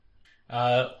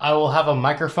I will have a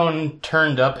microphone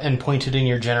turned up and pointed in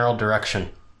your general direction.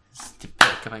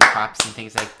 Giving props and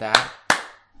things like that.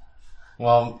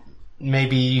 Well,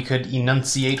 maybe you could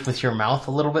enunciate with your mouth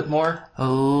a little bit more?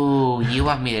 Oh, you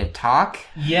want me to talk?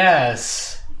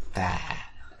 Yes. That.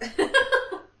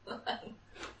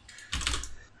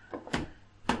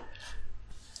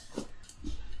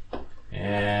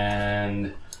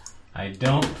 And I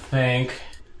don't think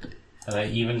that I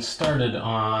even started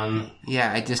on...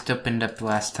 Yeah, I just opened up the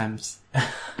last times.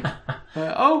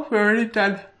 Oh, we're already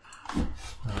done.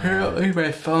 Apparently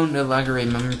my phone no longer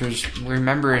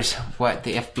remembers what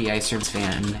the FBI search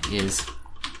van is.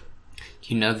 Do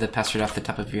you know the password off the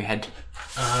top of your head?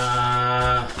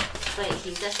 Wait,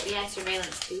 he's FBI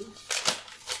surveillance too?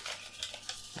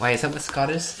 Why, is that what Scott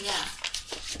is? Yeah.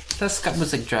 That Scott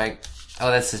was like drag... Oh,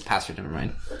 that's his password, never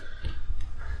mind.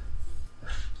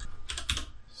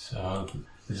 So,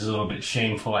 this is a little bit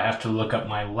shameful. I have to look up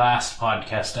my last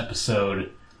podcast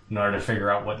episode in order to figure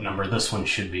out what number this one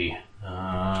should be.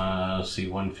 Let's see,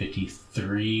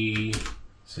 153. Let's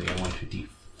see,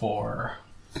 154.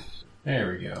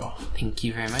 There we go. Thank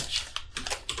you very much.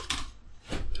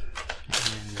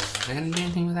 And was I going to do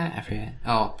anything with that? I forget.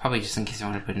 Oh, probably just in case I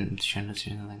want to put it in the show notes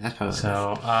or something. That's probably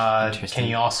so. Can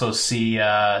you also see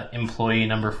employee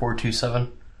number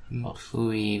 427?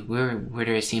 Employee. Where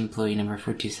do I see employee number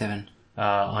 427?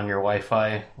 On your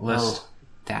Wi-Fi list. Oh,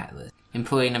 that list.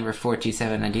 Employee number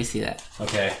 427. I do see that.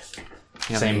 Okay.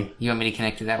 You want me to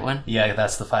connect to that one? Yeah,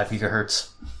 that's the 5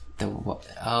 gigahertz.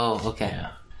 Oh, okay.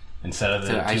 Yeah. Instead of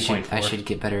the 2.4. I should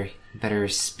get better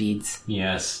speeds.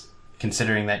 Yes.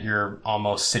 Considering that you're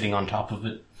almost sitting on top of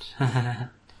it.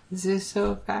 This is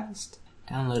so fast.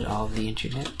 Download all of the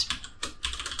internet.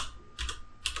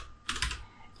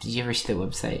 Did you ever see the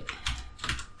website?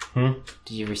 Did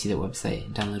you ever see the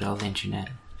website? Download all the internet.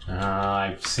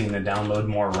 I've seen the download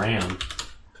more RAM.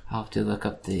 I'll have to look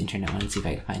up the internet one and see if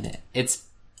I can find it. It's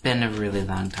been a really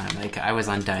long time. Like, I was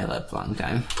on dial-up a long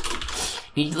time.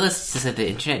 Needless to say, the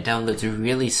internet downloads are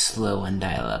really slow on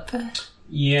dial-up.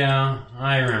 Yeah,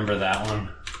 I remember that one.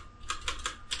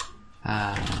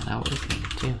 Now what was I going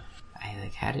to do? I,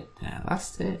 had it, and I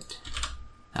lost it.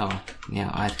 Oh, yeah,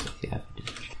 I have to do it.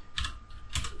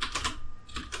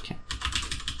 Okay.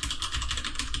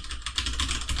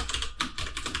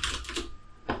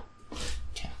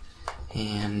 Okay.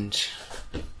 And...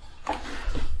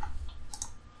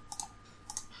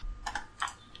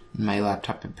 my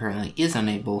laptop apparently is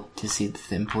unable to see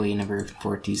the employee number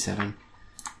 427.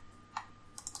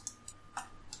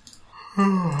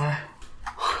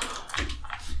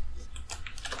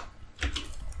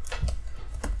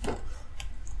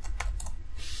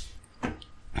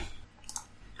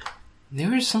 There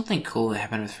was something cool that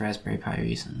happened with Raspberry Pi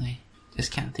recently.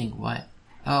 Just can't think what.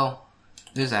 Oh,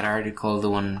 there's that article, the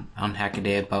one on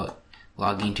Hackaday about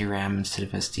logging to RAM instead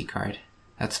of SD card.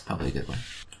 That's probably a good one.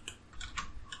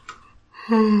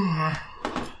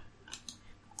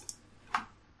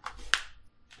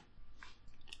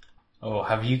 Oh,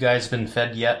 have you guys been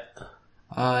fed yet?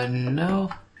 No.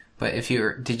 But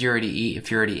did you already eat?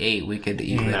 If you already ate, we could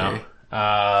eat later.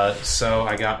 No. So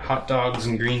I got hot dogs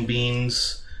and green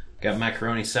beans, got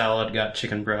macaroni salad, got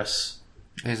chicken breasts.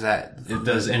 Is that...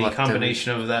 Does any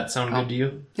combination of that sound good to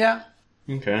you? Yeah.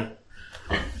 Okay.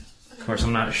 Of course,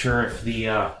 I'm not sure if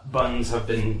the buns have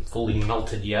been fully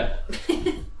melted yet.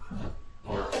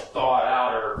 Or thawed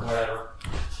out or whatever.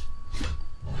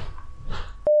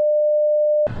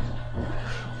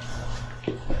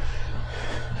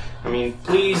 I mean,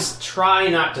 please try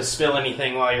not to spill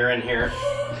anything while you're in here.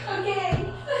 Okay.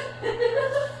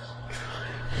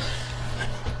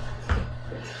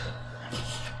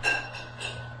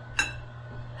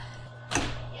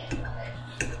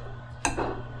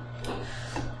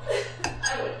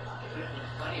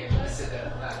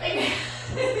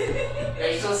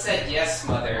 I still said yes,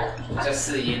 mother, just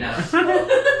so you know.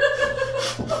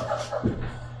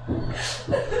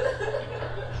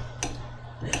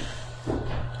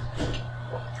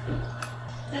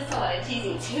 That's a lot of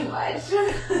teasing too much.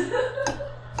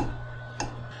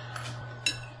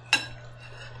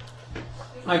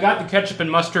 I got the ketchup and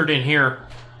mustard in here.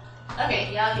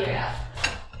 Okay, yeah, I'll hear it out.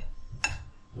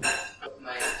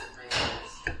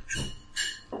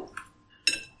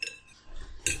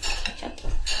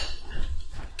 Ketchup.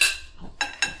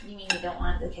 You mean you don't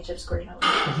want the ketchup squirting over?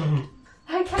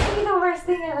 That can't be the worst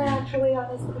thing ever, actually,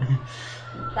 honestly.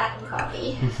 That and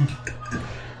coffee.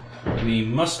 The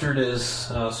mustard is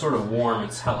sort of warm.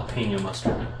 It's jalapeno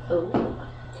mustard. Oh.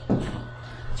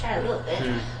 Try a little bit.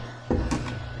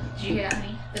 Did you hear that,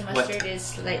 honey? The mustard is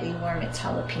slightly warm. It's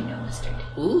jalapeno mustard.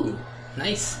 Ooh,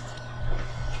 nice.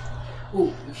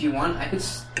 Ooh, if you want, I could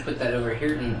put that over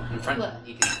here in front. Look.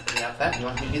 You can lay out that. You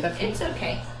want me to do that for you? It's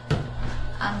okay.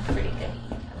 I'm pretty good.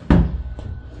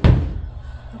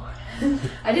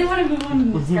 I didn't want to move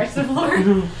on scratch the floor.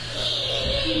 Oh,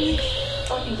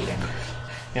 thank you.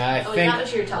 Yeah, I Oh, think. not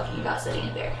what you were talking about setting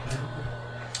it there.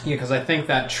 Yeah, because I think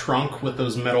that trunk with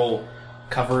those metal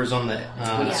covers on the.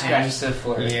 Yeah. Scratch the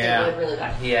floor. Yeah. It would really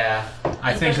bad. Yeah.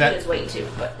 I think Especially that. it's weight too,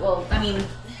 but well, I mean,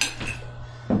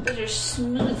 those are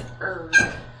smoother,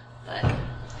 but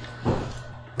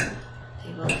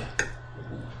they will.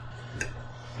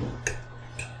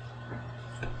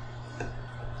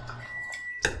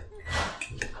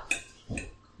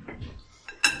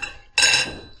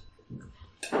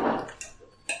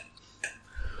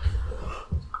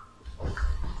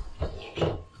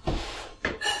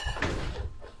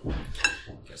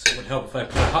 Guess it would help if I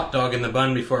put a hot dog in the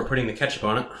bun before putting the ketchup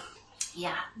on it.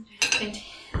 Yeah.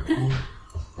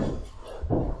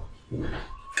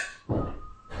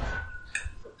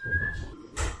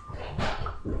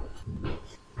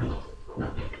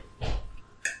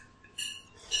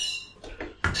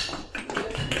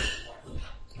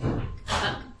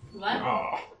 What?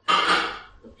 Oh.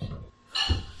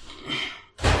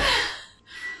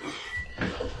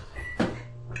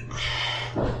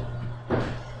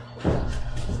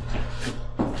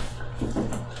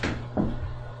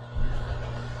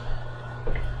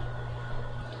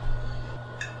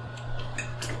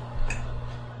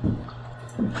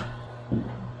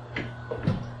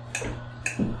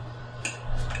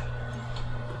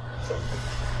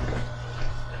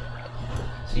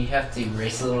 So you have to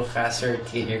race a little faster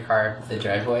to get your car up the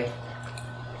driveway.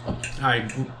 I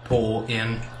pull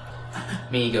in.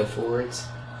 Me, you go forwards.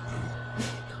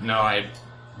 No,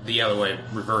 the other way,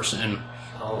 reverse in.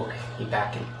 Oh, okay. You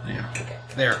back in. Yeah. Okay.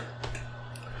 There.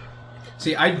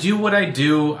 See, I do what I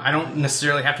do. I don't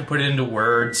necessarily have to put it into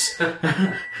words.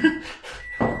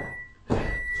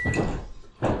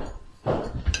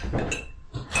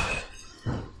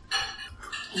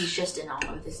 He's just in awe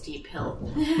of this steep hill.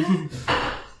 Want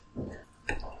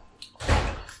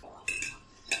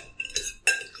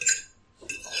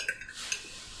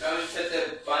me to put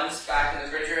the buns back in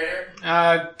the refrigerator?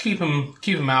 Keep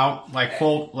them out, like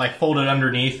folded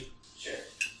underneath. Sure.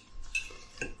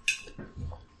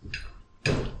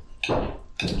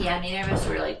 Yeah, neither of us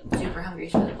were like super hungry,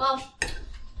 so we're like, well,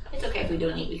 it's okay if we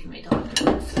don't eat, we can wait till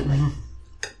afterwards. So, like,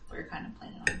 we're kind of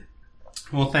planning on.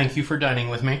 Well, thank you for dining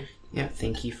with me. Yeah,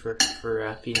 thank you for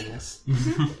feeding us. No,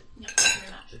 thank you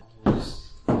very much.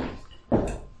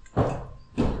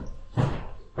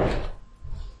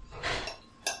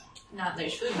 Now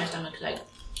there's food in my stomach, like,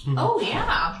 oh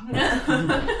yeah.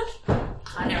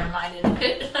 I never minded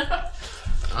it.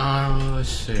 Let's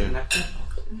see. Okay.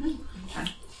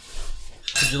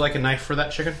 Would you like a knife for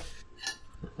that chicken?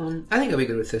 I think I'll be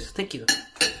good with this. Thank you. I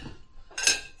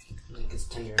think it's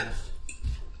tender enough.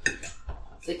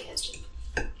 The ketchup.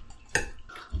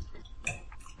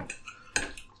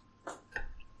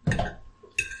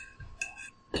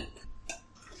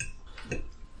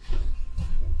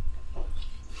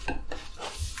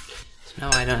 No,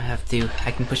 I don't have to.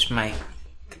 I can push my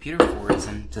computer forwards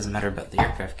and it doesn't matter about the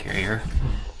aircraft carrier.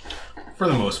 For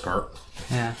the most part.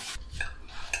 Yeah.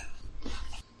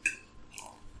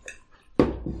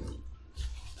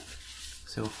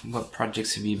 So, what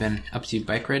projects have you been up to?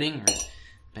 Bike riding?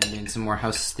 Or been doing some more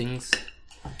house things?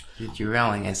 You're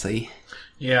rallying, I see.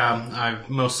 Yeah, I've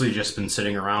mostly just been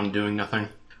sitting around doing nothing.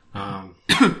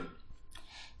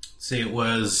 See, it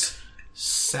was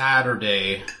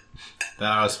Saturday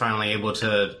that I was finally able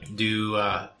to do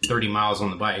 30 miles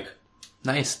on the bike.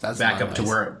 Nice. That's Back not up to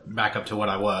nice. back up to what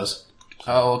I was.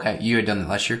 Oh, okay. You had done that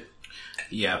last year?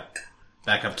 Yeah,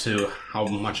 back up to how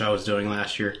much I was doing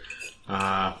last year.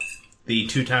 The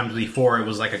 2 times before, it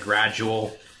was like a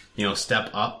gradual, step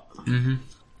up. Mm-hmm.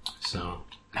 So,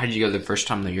 How did you go the first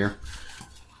time of the year?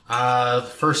 the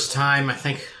first time, I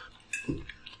think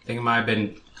it might have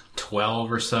been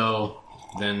 12 or so,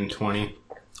 then 20.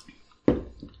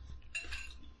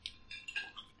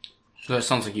 So it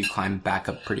sounds like you climbed back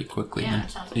up pretty quickly. Yeah, then.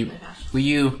 it sounds like really fast. Were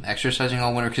you exercising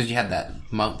all winter because you had that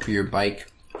mount for your bike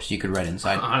so you could ride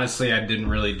inside? Honestly, I didn't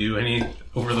really do any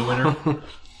over the winter.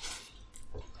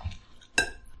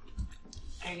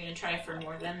 Are you going to try for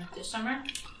more than this summer?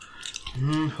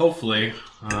 Hopefully.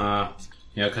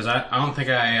 Because I don't think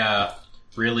I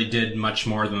really did much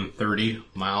more than 30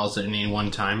 miles at any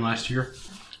one time last year.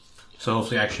 So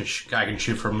hopefully I can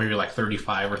shoot for maybe like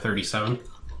 35 or 37.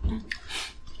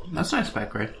 That's a nice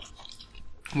bike ride.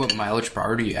 What mileage per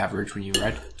hour do you average when you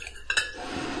ride?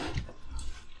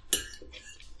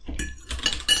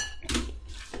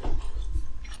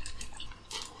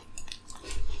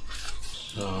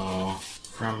 So,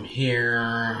 from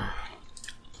here,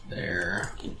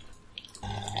 there.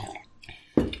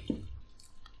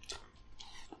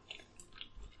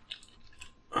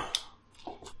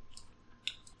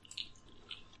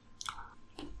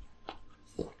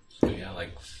 So, yeah,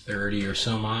 like 30 or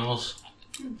so miles.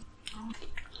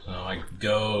 So, I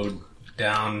go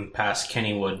down past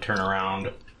Kennywood, turn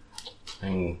around,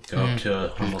 and go up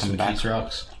to almost McKees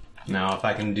Rocks. Now, if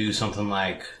I can do something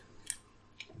like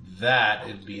that,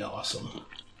 it'd be awesome.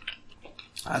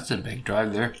 That's a big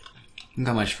drive there. You can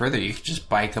go much further. You could just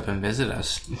bike up and visit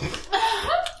us.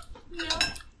 No.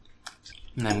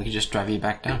 And then we could just drive you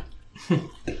back down.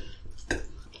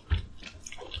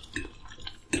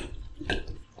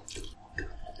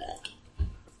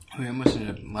 We almost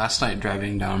ended up last night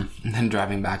driving down and then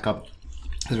driving back up.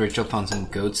 Because Rachel found some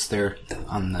goats there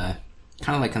on the,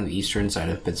 kind of like on the eastern side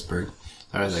of Pittsburgh.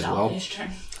 So I was like, well,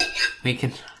 we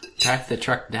can drive the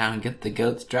truck down, get the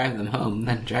goats, drive them home,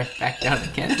 then drive back down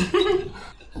again.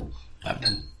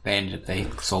 But they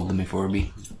sold them before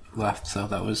we left, so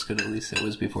that was good. At least it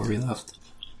was before we left.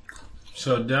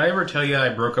 So, did I ever tell you I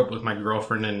broke up with my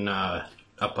girlfriend in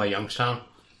up by Youngstown?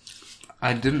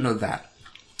 I didn't know that.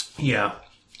 Yeah.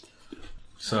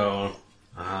 So,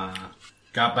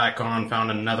 got back on, found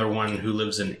another one who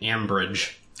lives in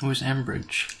Ambridge. Where's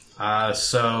Ambridge?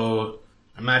 So,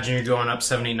 imagine you're going up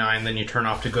 79, then you turn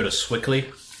off to go to Swickley.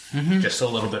 Just a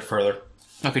little bit further.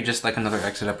 Okay, just like another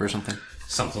exit up or something.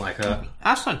 Something like that.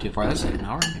 That's not too far. That's like an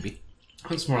hour, maybe.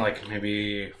 It's more like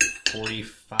maybe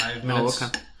 45 minutes. Oh,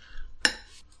 okay.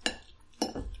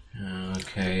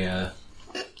 Okay,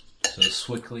 so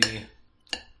Swickley,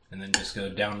 and then just go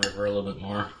downriver a little bit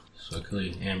more.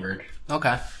 Swickley, Ambridge.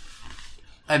 Okay.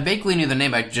 I vaguely knew the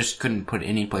name, I just couldn't put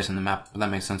any place on the map, but that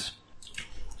makes sense.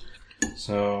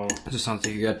 So... It just sounds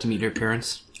like you got to meet her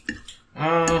parents.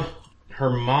 Her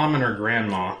mom and her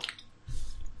grandma.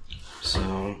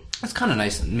 So... It's kind of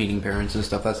nice meeting parents and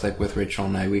stuff. That's like with Rachel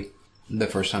and I. The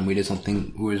first time we did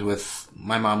something was with...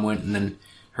 My mom went, and then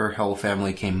her whole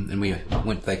family came, and we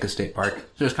went to like a state park.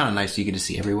 So it was kind of nice you get to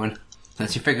see everyone.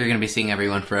 Since you figure you're going to be seeing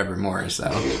everyone forevermore, so...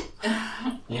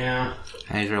 Yeah.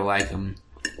 I really like them.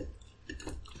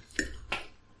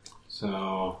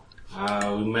 So,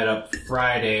 we met up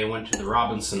Friday, went to the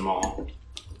Robinson Mall.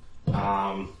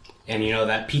 And you know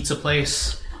that pizza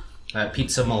place? That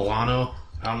Pizza Milano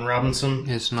out in Robinson?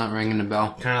 It's not ringing a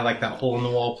bell. Kind of like that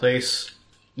hole-in-the-wall place.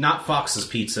 Not Fox's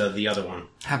Pizza, the other one.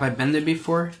 Have I been there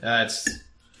before? It's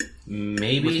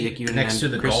maybe With next to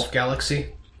the Chris? Golf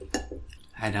Galaxy.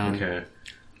 I don't. Okay.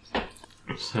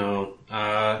 So,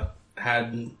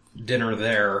 had dinner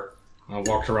there.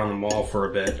 Walked around the mall for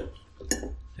a bit.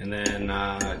 And then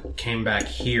came back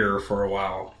here for a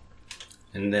while.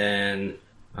 And then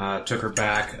took her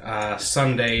back.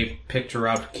 Sunday, picked her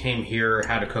up, came here,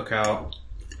 had a cookout.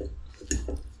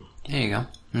 There you go.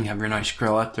 You have your nice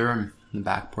grill out there on the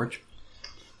back porch.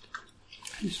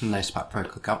 It's a nice spot for a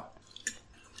cookout.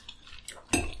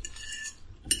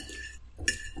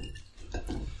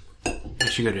 I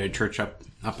should go to a church up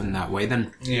in that way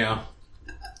then. Yeah.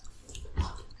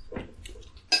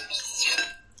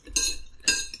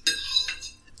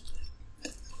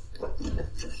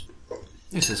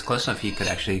 This is close enough you could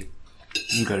actually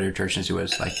go to a church and see what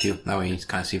it's like too. That way you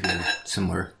kind of see if you have a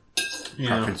similar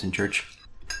preference in church.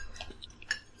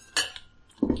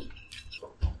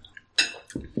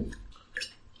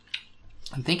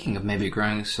 I'm thinking of maybe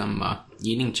growing some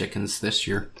eating chickens this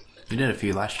year. We did a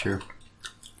few last year.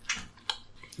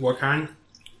 What kind?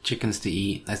 Chickens to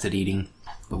eat. I said eating,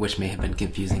 but which may have been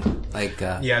confusing. Like,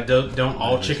 yeah, don't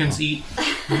all chickens eat?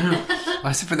 well,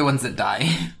 except for the ones that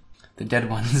die. The dead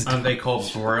ones. Aren't they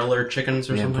called broiler chickens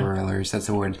or something? Yeah, broilers. That's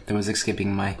the word that was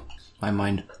escaping my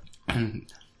mind.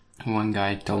 One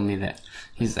guy told me that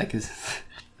he's like, you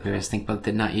guys think about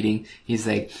the not eating? He's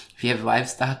like, if you have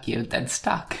livestock, you have dead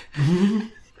stock.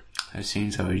 I've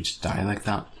seen so you just die like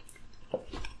that.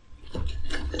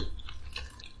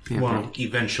 Yeah, well,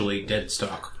 eventually dead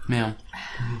stock. Yeah.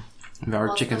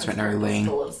 Our chickens right now are laying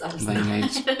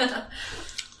eggs.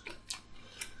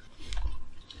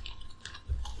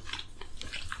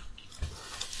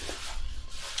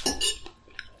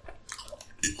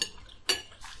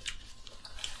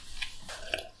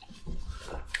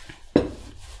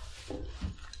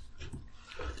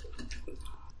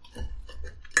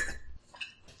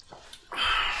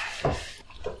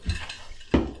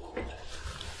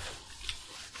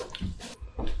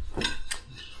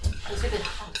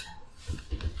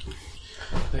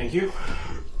 Thank you.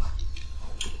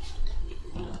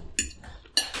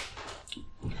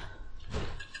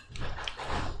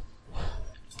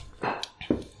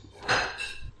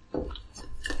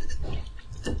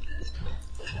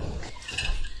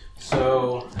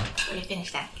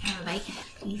 finish that. Can I have a bite,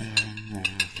 please?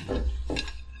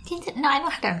 No, I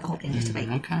don't have to have the whole thing. Just a bite.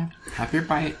 Okay. Have your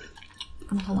bite.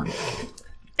 Hold on.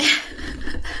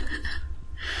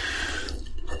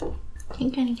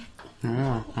 Okay.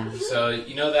 So,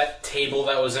 you know that table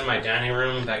that was in my dining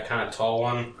room, that kind of tall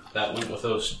one that went with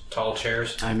those tall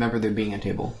chairs? I remember there being a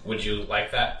table. Would you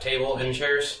like that table and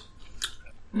chairs?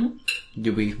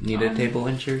 Do we need a table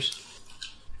and chairs?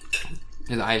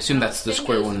 I assume that's the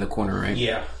square one in the corner, right?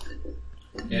 Yeah.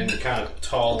 And kind of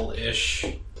tall-ish,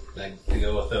 like to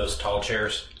go with those tall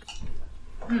chairs.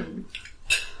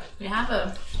 We have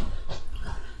a...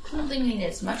 I don't think we need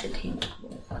as much a table.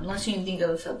 Unless you can think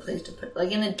of a place to put...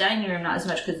 Like, in the dining room, not as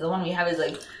much, because the one we have is,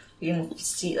 like, you can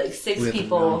seat, like, 6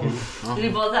 people. We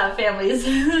both have families.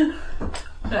 And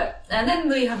then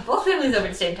we have both families over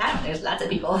at the same time. There's lots of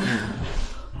people.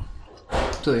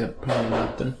 So, yeah, probably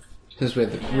not then. Because we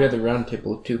had the round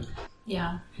table, too.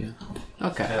 Yeah.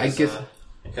 Okay, I guess...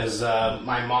 Because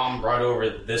my mom brought over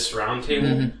this round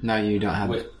table. Now you don't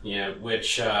have it.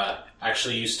 Which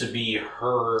actually used to be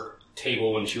her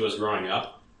table when she was growing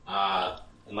up.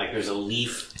 And like there's a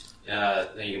leaf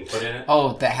that you can put in it.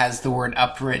 Oh, that has the word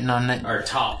up written on it? Or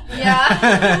top.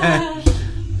 Yeah.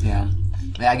 Yeah.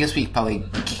 I guess we probably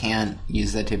can't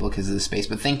use that table because of the space,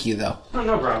 but thank you, though. Oh,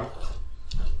 no problem.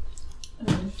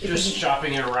 Just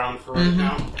shopping it around for right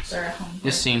now.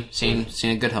 Just seeing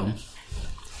a good home.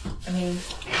 I mean,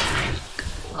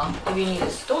 well, if you need a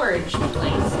storage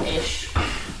place-ish.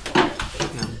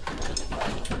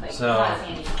 Like, So, not as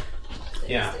handy.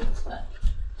 yeah.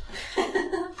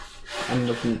 I'm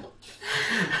looking...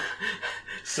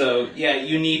 So, yeah,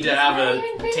 you need to have a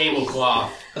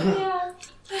tablecloth. Yeah.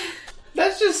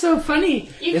 That's just so funny.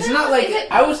 It's can not also- like... is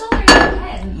it I was... pencil or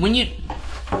pen? When you...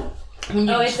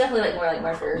 Oh, it's definitely like more like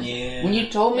marker. Yeah. When you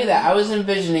told me that, I was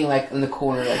envisioning like in the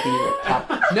corner, like he's like top.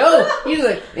 No, he's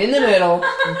like in the middle,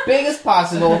 big as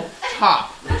possible,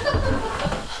 top.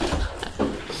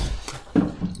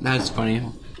 That's funny.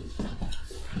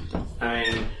 I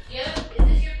mean, Is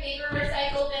this your paper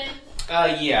recycle bin?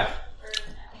 yeah.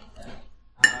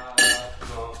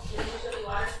 Well, Did you show me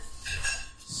water?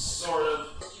 sort of.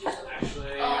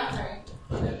 Actually, Oh, I'm sorry.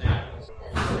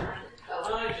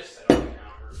 I just set up the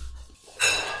counter.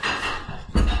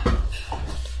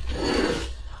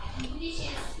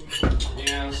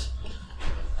 Yes.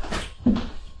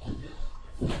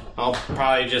 I'll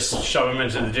probably just shove them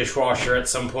into the dishwasher at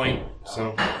some point.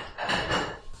 So. I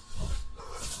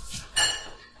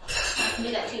can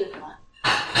do that too if you want.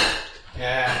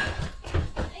 Yeah.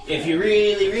 If you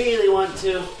really, really want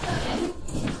to.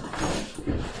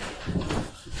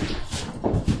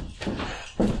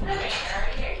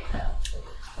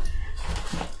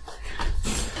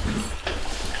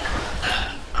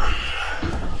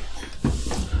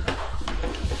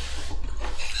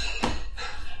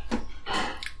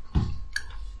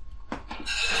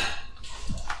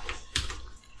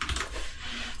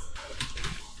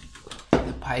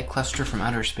 Pie cluster from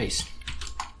outer space.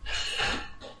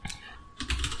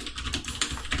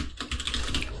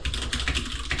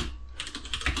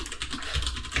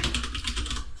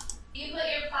 You put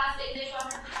your plastic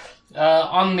dishwasher?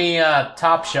 On the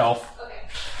top shelf. Okay.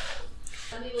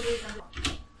 Some people do some.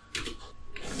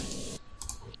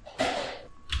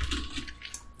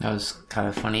 That was kind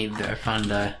of funny. I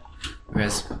found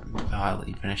I'll let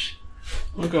you finish.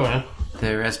 We'll go ahead.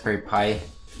 The Raspberry Pi.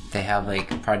 They have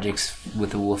like projects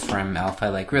with the Wolfram Alpha,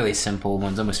 like really simple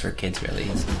ones, almost for kids. Really,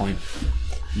 is the point.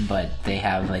 But they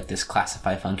have like this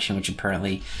classify function, which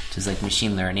apparently is like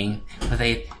machine learning. But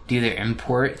they do their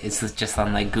import, it's just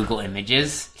on like Google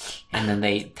Images, and then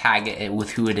they tag it with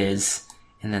who it is,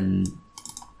 and then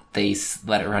they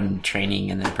let it run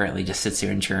training, and then apparently just sits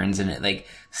there and churns, and it like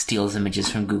steals images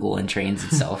from Google and trains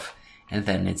itself, and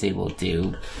then it's able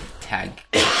to tag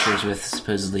pictures with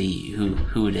supposedly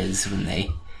who it is when they.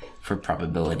 For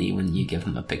probability, when you give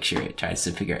them a picture, it tries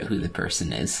to figure out who the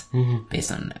person is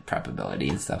based on probability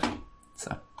and stuff.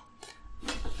 So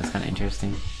that's kind of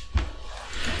interesting.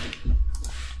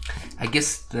 I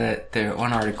guess the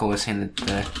one article was saying that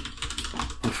the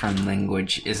Wolfram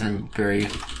language isn't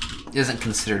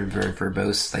considered very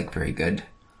verbose, like very good,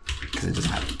 because it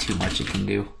doesn't have too much it can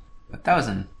do. But that was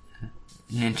an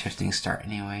interesting start,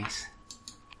 anyways.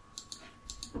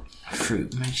 A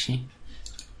fruit machine.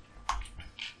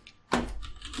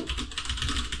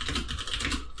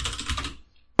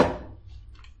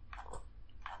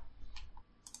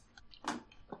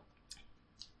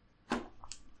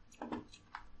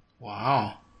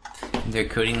 Wow. In their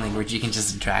coding language, you can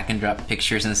just drag and drop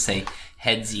pictures and say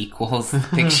heads equals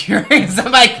picture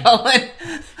semicolon.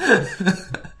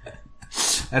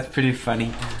 That's pretty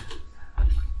funny.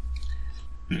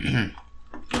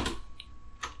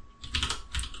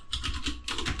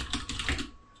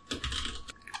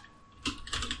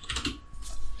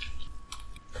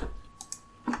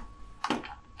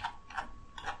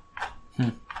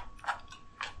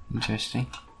 Interesting.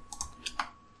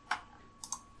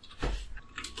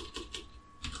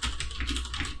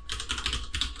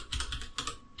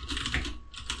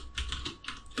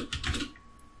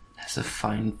 Has a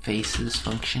find faces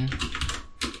function.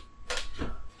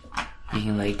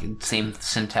 Being like same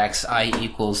syntax, I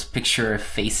equals picture of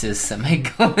faces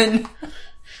semicolon.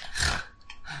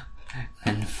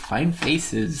 And find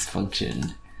faces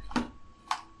function.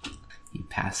 You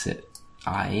pass it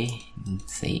I and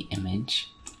say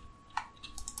image.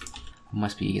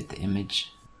 Must be you get the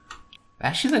image. It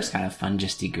actually looks kind of fun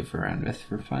just to goof around with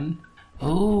for fun.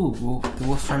 Oh, the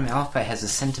Wolfram Alpha has a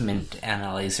sentiment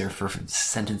analyzer for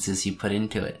sentences you put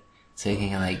into it. So you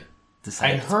can like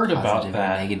decide if it's positive or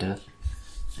negative.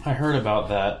 I heard about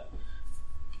that.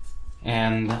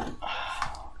 And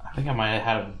I think I might have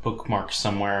had a bookmark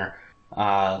somewhere.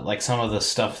 Like some of the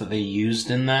stuff that they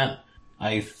used in that,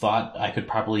 I thought I could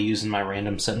probably use in my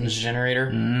random sentence generator.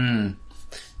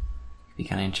 Be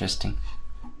kind of interesting.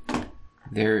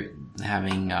 They're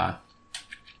having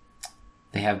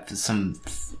they have some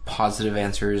positive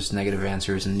answers, negative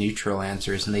answers, and neutral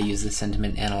answers, and they use the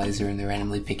sentiment analyzer and they're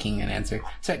randomly picking an answer.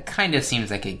 So it kind of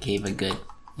seems like it gave a good,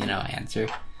 answer.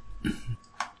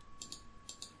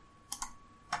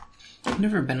 I've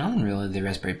never been on really the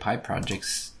Raspberry Pi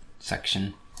projects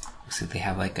section. Looks like they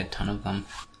have like a ton of them.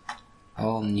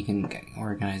 Oh, and you can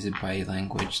organize it by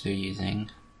language they're using.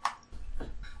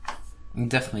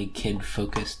 Definitely kid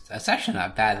focused. That's actually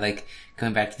not bad. Like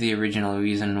going back to the original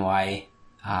reason why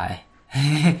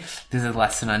there's a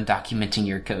lesson on documenting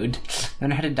your code.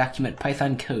 Learn how to document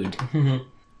Python code.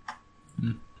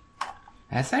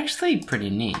 That's actually pretty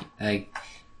neat. Like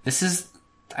this is,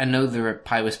 I know the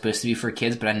Pi was supposed to be for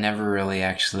kids, but I never really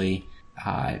actually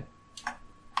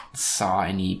saw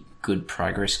any good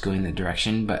progress going that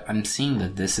direction. But I'm seeing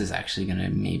that this is actually going to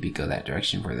maybe go that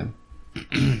direction for them.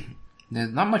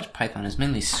 There's not much Python. It's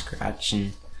mainly Scratch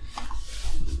and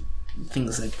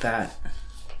things like that.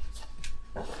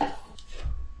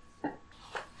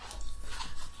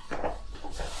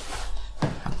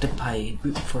 Octopi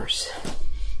brute force.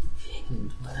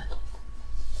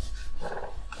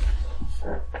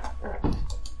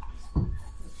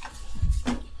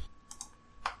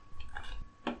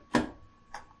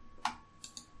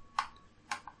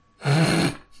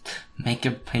 Make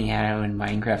a piano in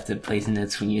Minecraft that plays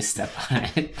notes when you step on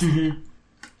it.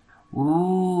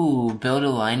 Ooh, build a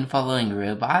line following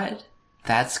robot?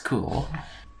 That's cool.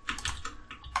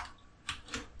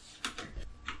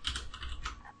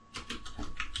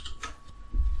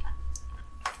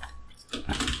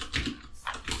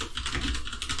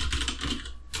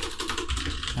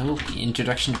 Oh,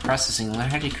 introduction to processing. Learn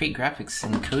how to create graphics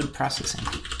and code processing.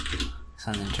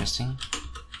 Sounds interesting.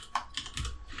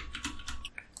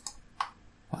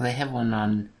 Well, they have one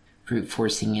on brute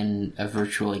forcing in a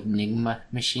virtual Enigma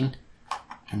machine.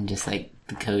 And just like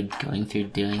the code going through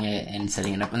doing it and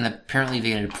setting it up. And apparently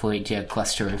they're going to deploy it to a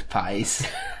cluster of pies.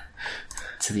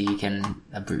 So that you can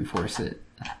brute force it.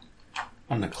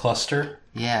 On the cluster?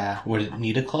 Yeah. Would it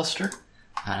need a cluster?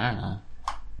 I don't know.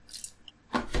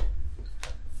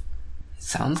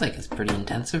 Sounds like it's pretty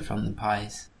intensive on the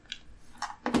pies.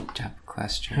 Java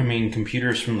cluster. I mean,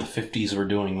 computers from the 50s were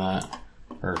doing that.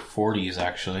 Or 40s,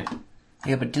 actually.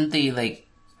 Yeah, but didn't they, like...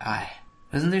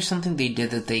 wasn't there something they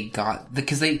did that they got...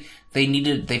 Because they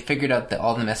figured out that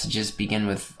all the messages begin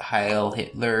with Heil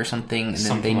Hitler or something, and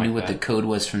then they knew what the code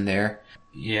was from there.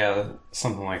 Yeah,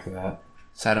 something like that.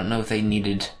 So I don't know if they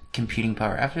needed computing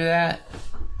power after that.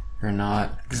 Or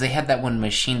not. Because they had that one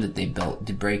machine that they built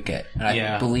to break it. And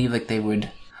I believe like they would...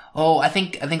 Oh, I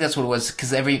think that's what it was.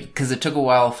 Because it took a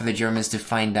while for the Germans to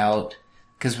find out...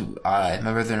 Because my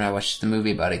brother and I watched the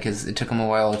movie about it. Because it took them a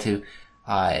while to...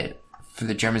 for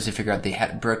the Germans to figure out they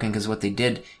had it broken. Because what they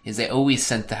did is they always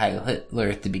sent the Heil Hitler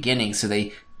at the beginning. So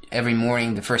they... Every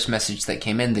morning, the first message that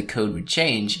came in, the code would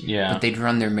change. Yeah. But they'd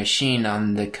run their machine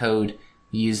on the code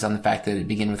used on the fact that it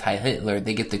began with Heil Hitler.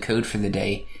 They get the code for the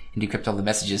day and decrypt all the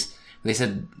messages. They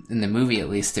said, in the movie at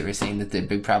least, they were saying that the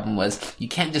big problem was you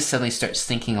can't just suddenly start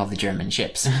sinking all the German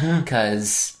ships.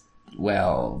 Because,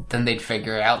 well, then they'd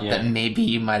figure out that maybe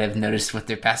you might have noticed what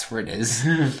their password is.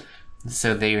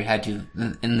 So they had to,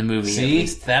 in the movie See? at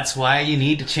least. That's why you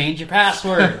need to change your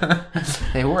password.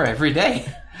 They were every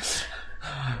day.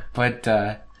 But,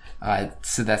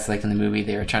 so that's like in the movie,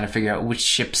 they were trying to figure out which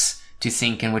ships to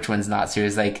sink and which ones not. So it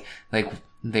was like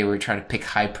they were trying to pick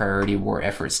high priority war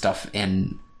effort stuff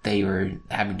and they were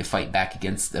having to fight back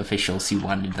against the officials who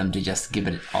wanted them to just give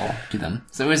it all to them.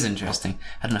 So it was interesting.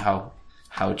 I don't know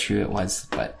how true it was,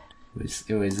 but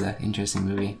it was an interesting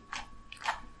movie.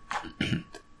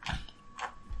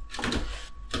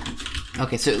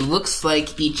 Okay, so it looks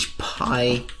like each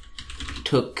pie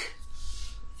took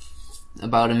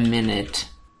about a minute,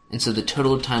 and so the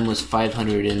total time was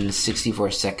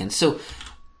 564 seconds. So,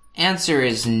 answer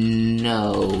is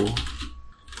no.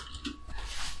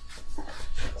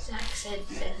 Zach said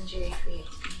Ben and Jerry free ice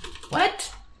cream.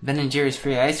 What? Ben and Jerry's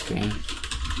free ice cream.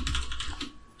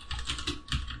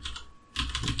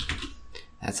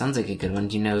 That sounds like a good one.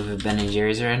 Do you know if Ben and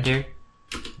Jerry's are under?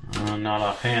 Not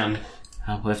offhand.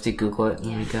 We'll have to Google it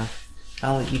when we go.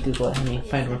 I'll let you Google it, honey.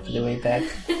 Find one for the way back.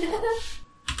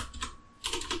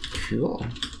 Cool.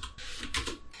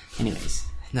 Anyways,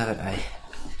 now that I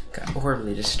got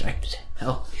horribly distracted.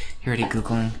 Oh, you're already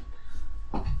Googling.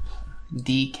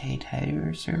 DK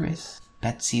Tire Service.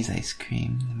 Betsy's Ice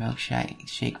Cream. The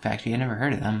Milkshake Factory. I never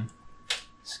heard of them.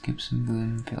 Scoops and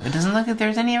Bloom. It doesn't look like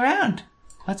there's any around.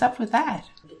 What's up with that?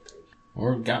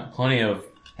 We've got plenty of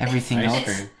everything ice else.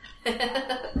 cream.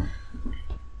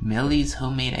 Millie's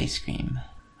Homemade Ice Cream.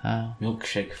 Oh.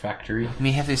 Milkshake Factory. We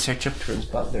may have to search up towards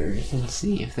Butler and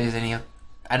see if there's any.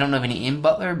 I don't know of any in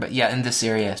Butler, but yeah, in this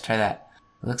area. Let's try that.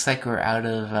 It looks like we're out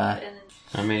of. I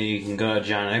mean, you can go to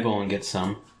John Eggle and get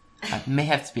some. It may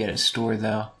have to be at a store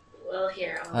though. Well,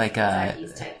 here, I'll like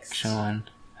Zacky's text. Actual one.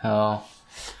 Oh.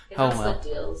 It Oh looks well. like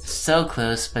deals. So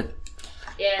close, but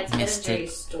Yeah, it's Ben and missed it.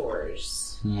 Jerry's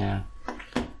stores. Yeah.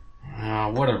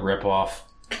 What a ripoff.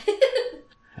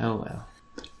 Oh well.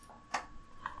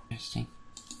 Interesting.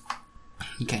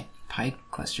 Okay. Pie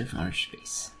cluster from outer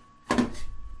space.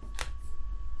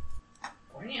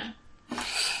 California. I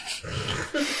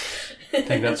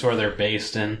think that's where they're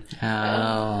based in.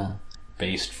 Oh.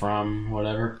 Based from,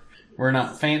 whatever. We're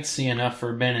not fancy enough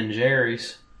for Ben and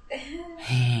Jerry's.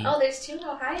 Oh, there's two in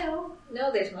Ohio.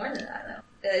 No, there's more than that, though.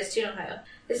 There's two in Ohio.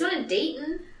 There's one in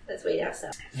Dayton. That's way down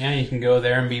south. Yeah, you can go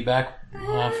there and be back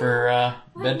for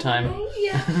bedtime.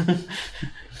 Yeah.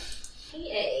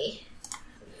 Yay.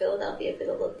 Philadelphia,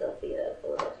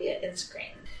 and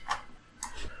Scranton.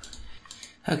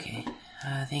 Okay.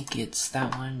 I think it's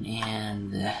that one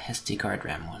and the SD card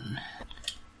RAM one.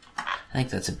 I think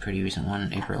that's a pretty recent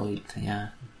one, April 8th, yeah.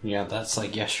 Yeah, that's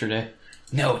like yesterday.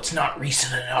 No, it's not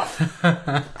recent enough.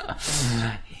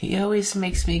 He always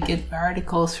makes me get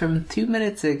articles from 2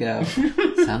 minutes ago.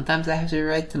 Sometimes I have to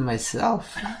write them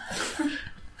myself.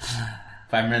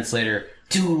 5 minutes later,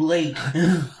 too late.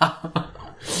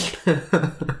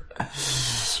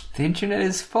 The internet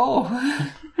is full.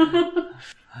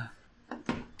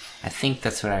 I think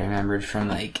that's what I remembered from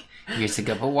like years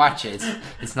ago. But watch it.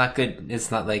 It's not good. It's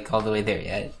not like all the way there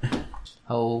yet.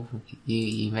 Oh,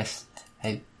 you missed.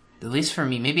 At least for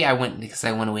me. Maybe I went because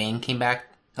I went away and came back.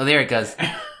 Oh, there it goes.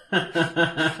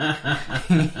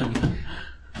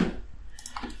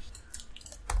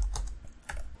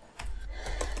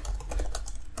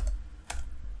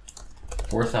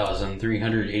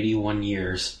 4,381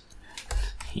 years.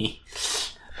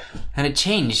 And it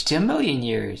changed to 1,000,000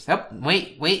 years. Oh,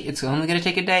 wait, it's only gonna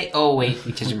take a day. Oh, wait,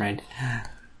 you changed your mind.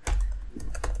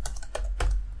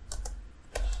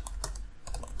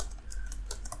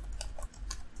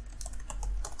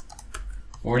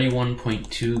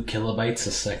 .2 kilobytes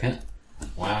a second.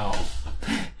 Wow.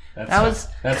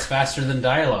 That's faster than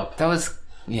dial-up. That was,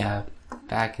 yeah,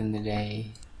 back in the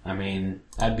day. I mean,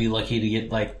 I'd be lucky to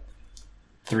get like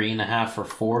 3.5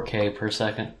 or 4K per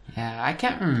second. Yeah, I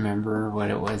can't remember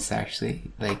what it was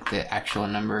actually, like the actual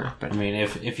number. But I mean,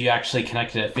 if you actually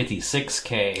connected at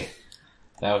 56K,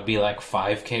 that would be like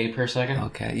 5K per second.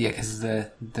 Okay, yeah, because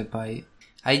the byte.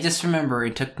 I just remember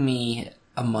it took me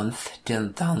a month to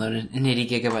download an 80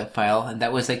 gigabyte file, and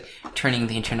that was like turning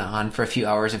the internet on for a few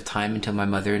hours of time until my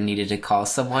mother needed to call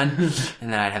someone,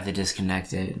 and then I'd have to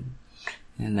disconnect it.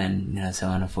 And then, so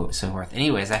on and so forth.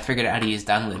 Anyways, I figured out how to use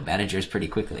download managers pretty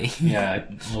quickly. Yeah,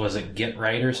 was it Get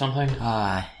Right or something?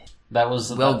 That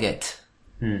was... WellGet.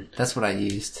 That's what I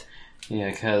used. Yeah,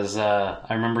 because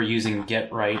I remember using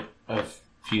Get Right a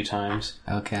few times.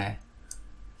 Okay.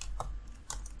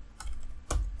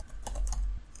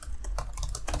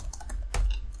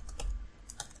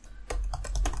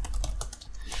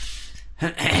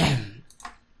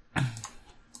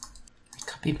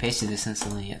 Copy and pasted this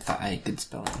instantly. I thought I had good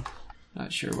spelling.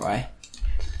 Not sure why.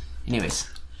 Anyways.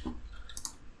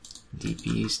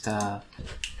 DPU stuff.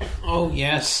 Oh,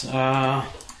 yes. My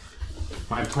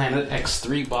Planet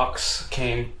X3 box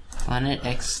came. Planet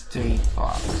X3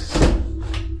 box.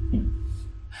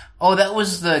 Oh, that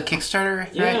was the Kickstarter,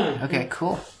 right? Yeah. Okay,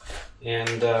 cool.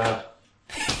 And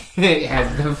It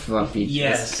has the floppy disk.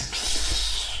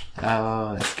 Yes.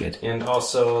 Oh, that's good. And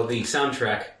also the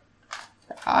soundtrack.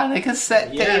 Oh, the cassette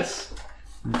tape. Yes.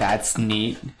 That's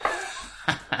neat.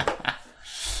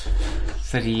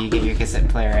 So do you get your cassette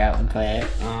player out and play it?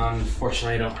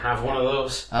 Unfortunately, I don't have one of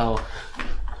those. Oh.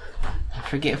 I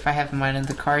forget if I have mine in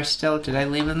the car still. Did I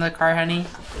leave it in the car, honey?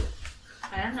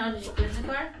 I don't know. Did you put it in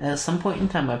the car? At some point in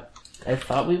time, I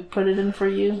thought we put it in for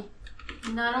you.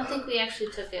 No, I don't think we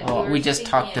actually took it. Oh, we just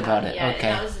talked about it. Yeah, Okay.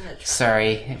 that was in the truck.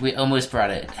 Sorry, we almost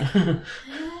brought it.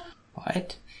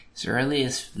 What? As early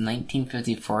as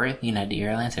 1954, United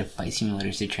Airlines had flight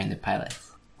simulators to train the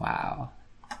pilots. Wow.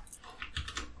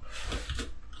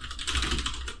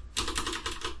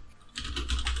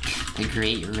 The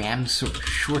great RAM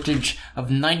shortage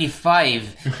of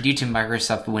 95 due to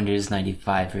Microsoft Windows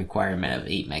 95 requirement of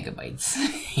 8 megabytes.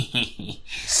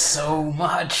 So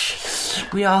much.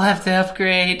 We all have to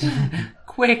upgrade.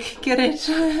 Quick, get it.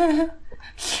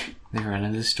 They run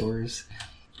out of stores.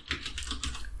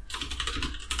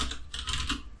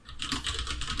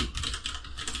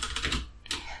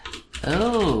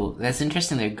 Oh, that's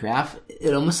interesting. Their graph,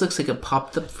 it almost looks like it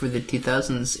popped up for the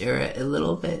 2000s era a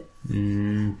little bit.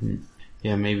 Mm-hmm.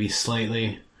 Yeah, maybe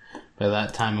slightly. By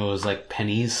that time it was like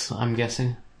pennies, I'm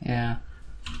guessing. Yeah.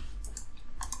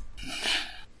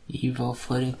 Evil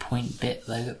floating point bit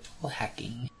level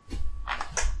hacking.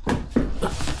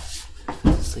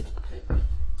 It's like...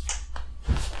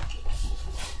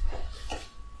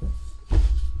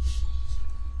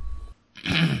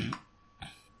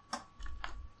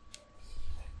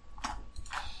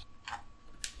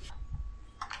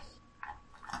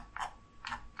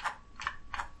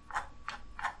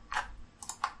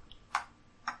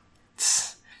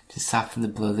 To soften the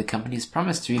blow, the company has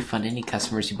promised to refund any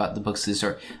customers who bought the books to the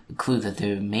store. A clue that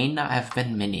there may not have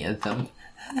been many of them.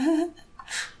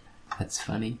 That's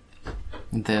funny.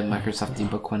 The Microsoft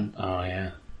ebook one. Oh,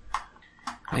 yeah.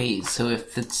 Wait, so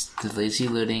if it's the lazy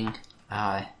loading,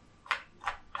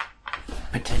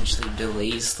 potentially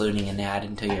delays loading an ad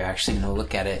until you're actually going to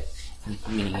look at it,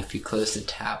 meaning if you close the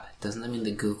tab, doesn't that mean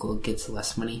that Google gets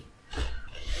less money?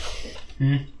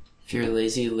 If you're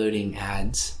lazy loading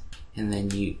ads, and then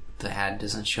the ad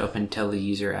doesn't show up until the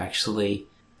user actually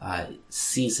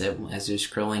sees it as they're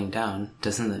scrolling down,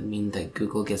 doesn't that mean that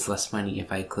Google gets less money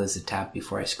if I close the tab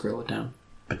before I scroll it down?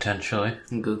 Potentially.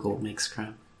 And Google makes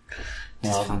crime.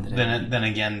 Well, then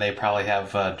again, they probably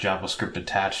have JavaScript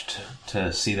attached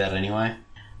to see that anyway.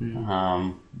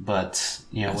 But,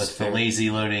 you know, with the lazy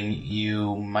loading,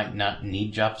 you might not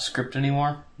need JavaScript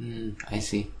anymore. I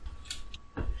see.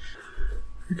 I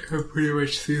can pretty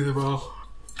much see them all.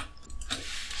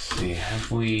 See, have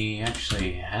we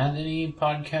actually had any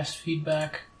podcast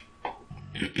feedback?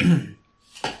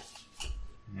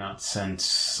 Not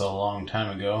since a long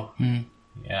time ago.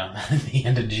 Yeah, the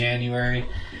end of January.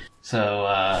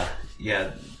 So,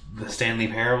 yeah, the Stanley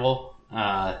Parable.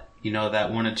 You know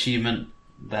that one achievement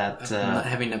that... not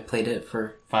having played it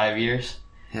for 5 years?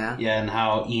 Yeah. Yeah, and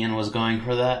how Ian was going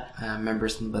for that? I remember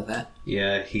something about that.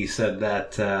 Yeah, he said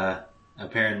that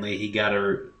apparently he got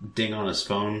a ding on his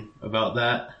phone about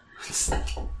that.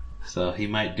 So he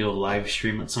might do a live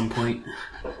stream at some point.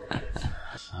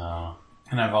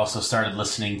 And I've also started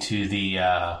listening to the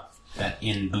that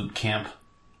In Boot Camp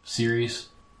series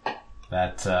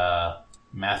that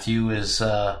Matthew is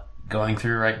going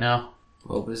through right now.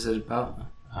 What was it about?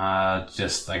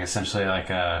 Just like essentially like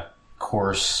a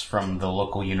course from the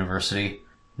local university,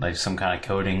 like some kind of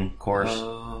coding course.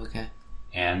 Oh, okay.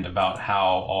 And about how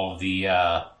all the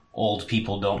old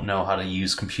people don't know how to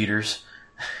use computers.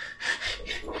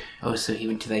 Oh, so he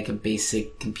went to like a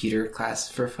basic computer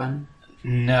class for fun?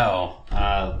 No.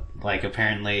 Like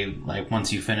apparently, like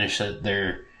once you finish it,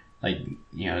 they're like,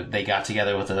 you know, they got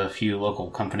together with a few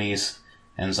local companies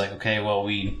and it's like, okay, well,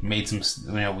 we made some,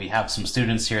 you know, we have some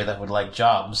students here that would like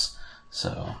jobs.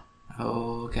 So.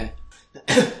 Oh, okay.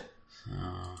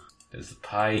 Does the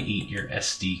pie eat your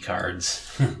SD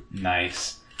cards?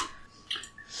 Nice.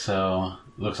 So,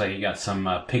 looks like you got some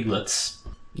piglets.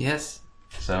 Yes.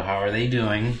 So how are they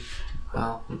doing?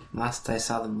 Well, last I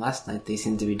saw them last night, they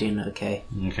seemed to be doing okay.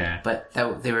 Okay. But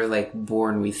they were like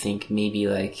born, we think, maybe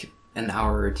like an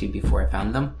hour or two before I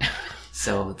found them.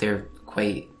 So they're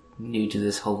quite new to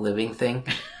this whole living thing.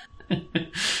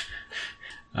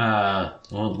 Well,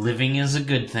 living is a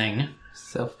good thing.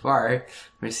 So far,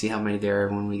 we'll see how many there are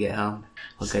when we get home.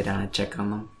 We'll go down and check on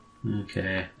them.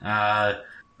 Okay.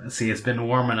 Let's see, it's been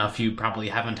warm enough you probably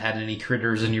haven't had any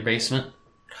critters in your basement?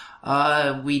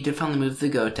 We did finally move the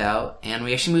goat out, and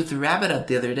we actually moved the rabbit out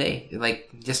the other day, like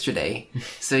yesterday.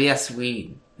 So yes,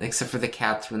 except for the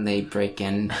cats when they break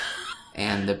in.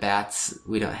 And the bats,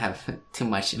 we don't have too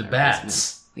much in The our bats?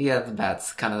 basement. Yeah, the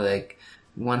bats. Kind of like,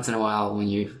 once in a while when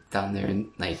you're down there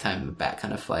in nighttime, a bat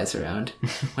kind of flies around.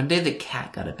 One day the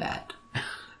cat got a bat.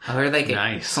 I heard like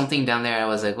Nice. something down there. I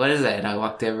was like, what is that? And I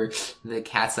walked over. The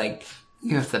cat's like,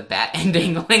 you have the bat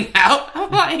dangling out.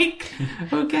 I'm like,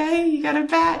 okay, you got a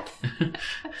bat.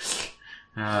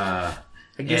 I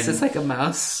guess it's like a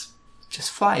mouse.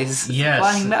 Just flies. Yes.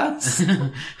 Flying mouse.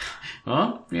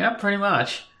 Well, yeah, pretty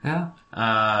much. Yeah.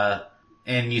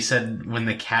 And you said when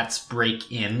the cats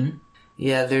break in?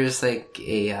 Yeah, there's like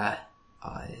a,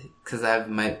 cause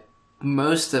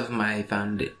most of my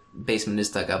basement is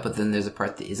dug out, but then there's a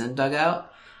part that isn't dug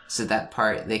out. So that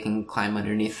part, they can climb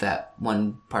underneath that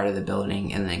one part of the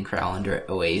building and then crawl under it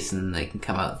a ways, and then they can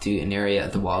come out to an area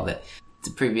of the wall that the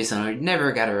previous owner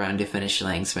never got around to finish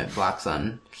laying cement blocks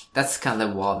on. That's kind of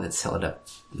the wall that's held up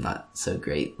not so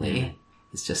greatly.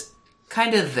 It's just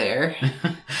kind of there.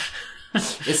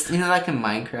 It's, like in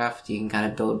Minecraft, you can kind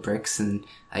of build bricks and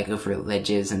like over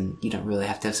ledges, and you don't really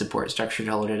have to have support structure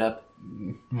to hold it up.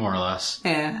 More or less.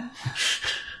 Yeah.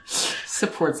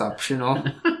 Support's optional.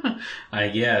 I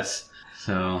guess.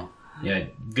 So, yeah,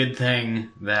 good thing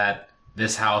that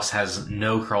this house has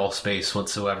no crawl space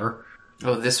whatsoever.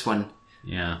 Oh, this one.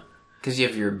 Yeah. Because you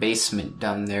have your basement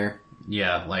down there.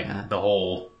 Yeah, the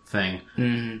whole thing.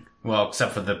 Mm. Well,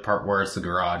 except for the part where it's the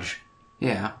garage.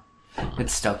 Yeah.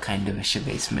 It's still kind of a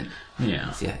basement.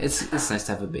 Yeah. So, yeah, it's nice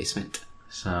to have a basement.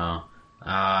 So,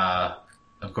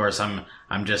 of course, I'm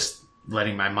just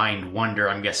letting my mind wander.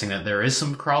 I'm guessing that there is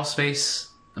some crawl space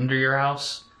under your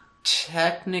house.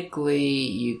 Technically,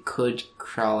 you could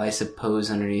crawl, I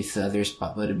suppose, underneath the other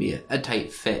spot, but it'd be a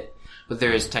tight fit. But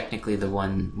there is technically the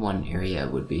one area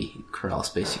would be crawl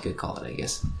space, you could call it, I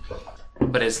guess.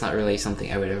 But it's not really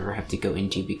something I would ever have to go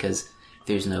into because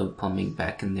there's no plumbing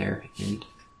back in there, and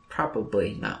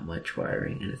probably not much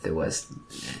wiring, and if there was...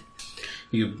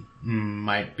 You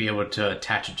might be able to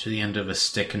attach it to the end of a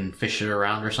stick and fish it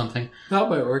around or something. That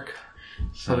might work.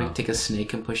 So, Probably take a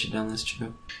snake and push it down, that's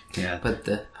true. yeah. But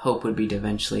the hope would be to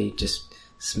eventually just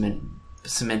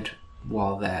cement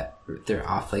wall that they're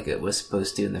off like it was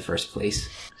supposed to in the first place.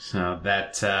 So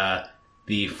that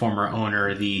the former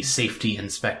owner, the safety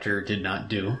inspector, did not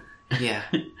do. Yeah.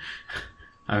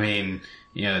 I mean,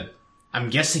 I'm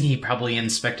guessing he probably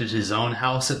inspected his own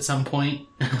house at some point.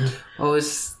 Well,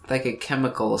 it's like a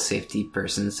chemical safety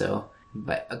person, so...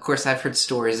 But, of course, I've heard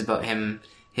stories about him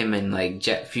and, like,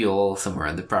 jet fuel somewhere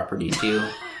on the property, too.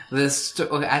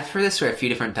 I've heard this story a few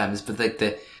different times, but, like,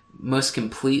 the most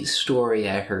complete story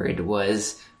I heard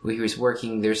was where he was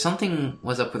working, something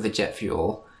was up with the jet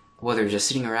fuel, whether just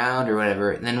sitting around or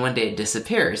whatever, and then one day it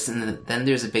disappears, and then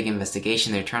there's a big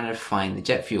investigation. They're trying to find the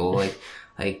jet fuel,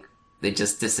 like they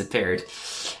just disappeared.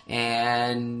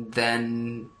 And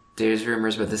then there's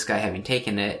rumors about this guy having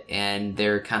taken it, and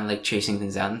they're kind of like chasing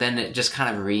things down. Then it just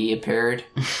kind of reappeared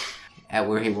at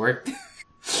where he worked.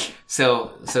 So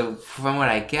from what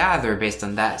I gather, based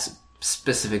on that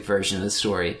specific version of the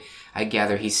story, I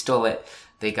gather he stole it.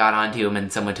 They got onto him,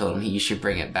 and someone told him he should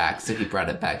bring it back, so he brought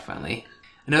it back finally.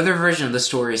 Another version of the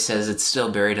story says it's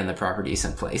still buried on the property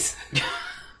someplace.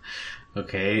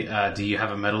 Okay, do you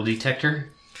have a metal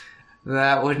detector?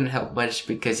 That wouldn't help much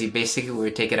because you basically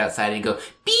would take it outside and go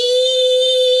beep.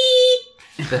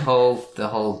 The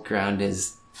whole ground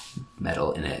is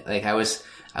metal in it. Like I was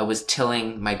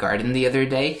tilling my garden the other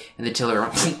day, and the tiller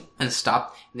and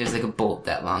stopped. And there's like a bolt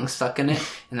that long stuck in it,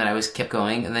 and then I kept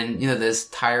going, and then those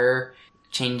tire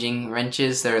changing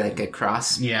wrenches that are like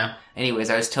across. Yeah. Anyways,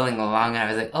 I was tilling along, and I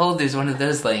was like, oh, there's one of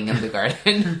those laying in the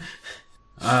garden.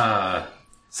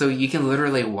 So you can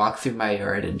literally walk through my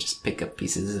yard and just pick up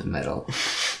pieces of metal.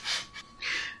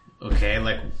 Okay,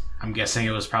 I'm guessing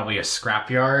it was probably a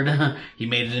scrapyard. He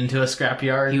made it into a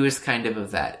scrapyard. He was kind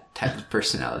of that type of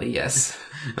personality, yes.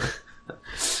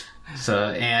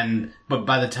 But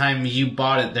by the time you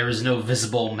bought it, there was no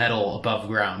visible metal above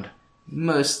ground.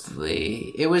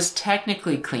 Mostly. It was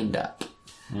technically cleaned up.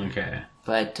 Okay.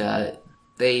 But,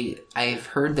 I've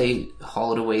heard they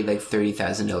hauled away like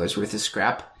 $30,000 worth of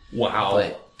scrap. Wow.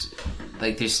 But,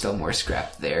 there's still more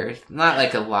scrap there. Not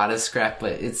like a lot of scrap,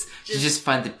 but you just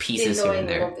find the pieces here and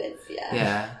there. Bits,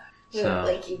 yeah.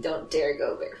 You don't dare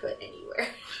go barefoot anywhere.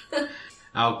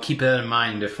 I'll keep that in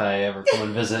mind if I ever come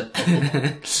and visit.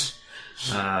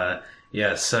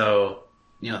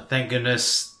 Thank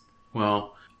goodness.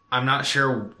 Well, I'm not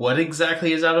sure what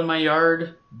exactly is out of my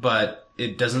yard, but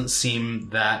it doesn't seem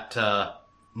that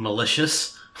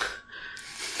malicious.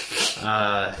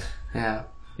 Yeah.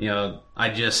 I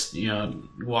just,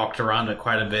 walked around it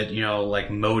quite a bit,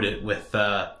 mowed it with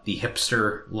the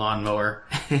Hipster lawnmower.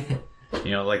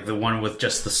 You know, like the one with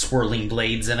just the swirling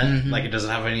blades in it. Mm-hmm. Like it doesn't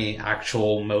have any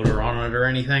actual motor on it or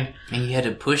anything. And you had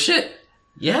to push it?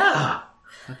 Yeah!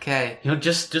 Okay. You know,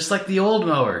 just like the old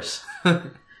mowers.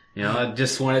 You know, I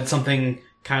just wanted something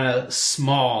kind of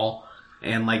small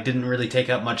and like didn't really take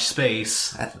up much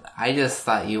space. I just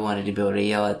thought you wanted to be able to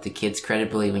yell at the kids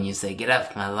credibly when you say, "Get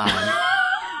off my lawn,"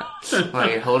 while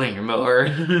you're holding your mower.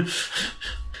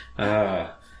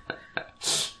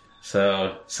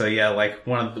 So yeah, like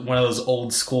one of those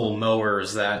old school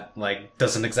mowers that like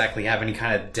doesn't exactly have any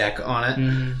kind of deck on it.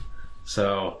 Mm-hmm.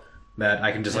 So that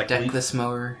I can just deckless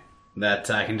mower.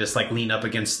 That I can just like lean up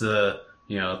against the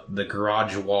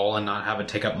garage wall and not have it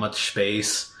take up much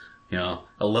space. You know,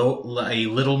 a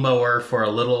little mower for a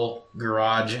little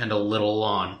garage and a little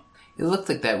lawn. It looked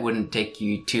like that wouldn't take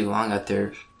you too long out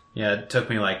there. Yeah, it took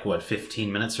me like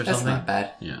 15 minutes or something. That's not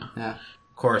bad. Yeah.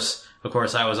 Of course,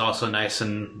 I was also nice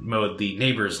and mowed the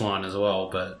neighbor's lawn as well.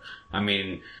 But I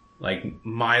mean, like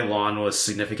my lawn was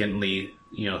significantly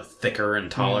thicker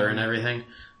and taller and everything.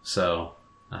 So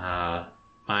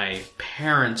my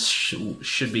parents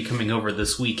should be coming over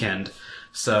this weekend.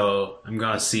 So I'm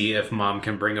gonna see if Mom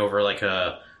can bring over like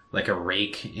a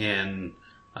rake and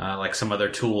like some other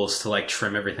tools to like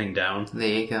trim everything down. There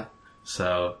you go.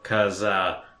 So, cause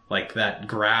like that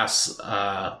grass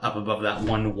up above that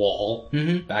one wall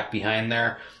back behind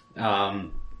there,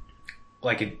 all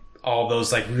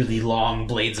those like really long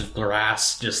blades of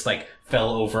grass just like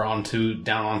fell over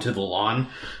down onto the lawn.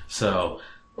 So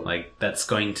like that's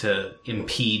going to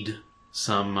impede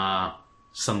some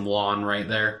lawn right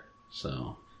there.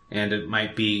 So, and it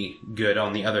might be good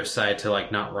on the other side to like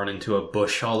not run into a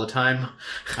bush all the time.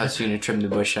 I was going to trim the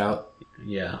bush out.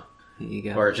 Yeah. There you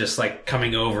go. Or just like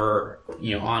coming over,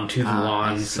 onto the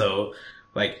lawn. So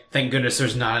like, thank goodness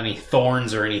there's not any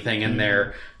thorns or anything in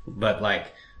there, but like,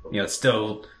 it's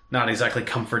still not exactly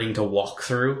comforting to walk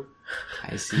through.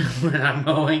 I see. When I'm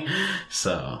mowing.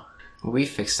 So. We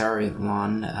fixed our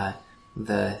lawn,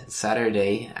 the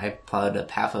Saturday. I plowed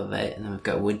up half of it, and then we've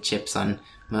got wood chips on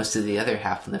most of the other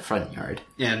half in the front yard.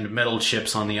 And metal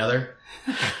chips on the other?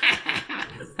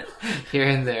 Here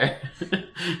and there.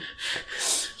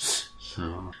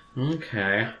 So,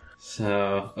 okay.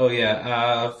 So, oh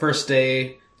yeah, first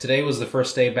day, today was the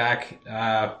first day back,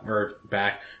 at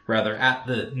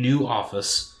the new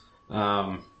office.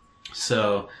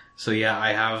 So yeah,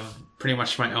 I have pretty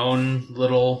much my own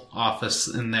little office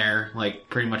in there, like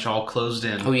pretty much all closed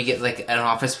in. Oh, you get like an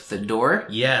office with a door?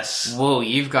 Yes. Whoa,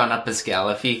 you've gone up a scale.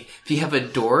 If you have a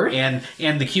door, and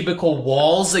the cubicle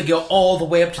walls that go all the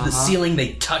way up to the ceiling,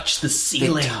 they touch the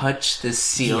ceiling. They touch the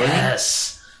ceiling?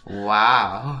 Yes.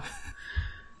 Wow.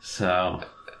 So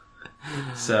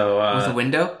with a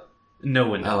window? No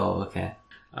window. Oh, okay.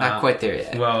 Not quite there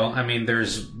yet. Well, I mean,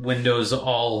 there's windows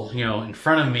all, in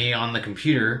front of me on the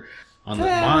computer, on the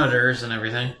monitors and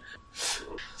everything.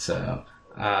 So,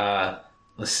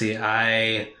 let's see,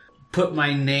 I put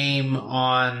my name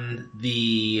on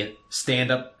the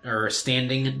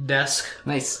standing desk.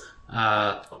 Nice.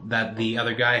 That the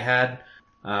other guy had.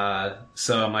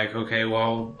 So I'm like, okay,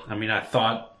 well, I mean, I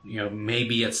thought,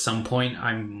 maybe at some point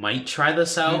I might try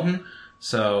this out. Mm-hmm.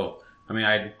 So, I mean,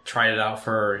 I tried it out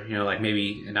for, like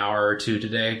maybe an hour or two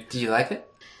today. Did you like it?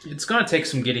 It's going to take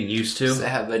some getting used to. Does it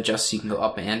have adjust so you can go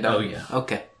up and down? Oh, yeah.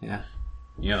 Okay, yeah.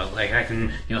 Like I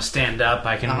can, stand up.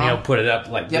 I can, put it up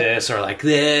like this or like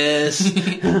this.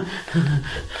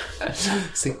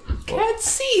 It's like, can't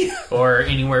see. Or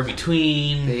anywhere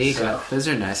between. There you go. Those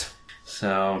are nice.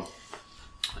 So,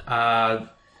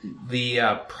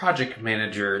 the project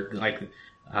manager, like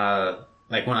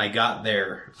when I got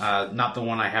there, not the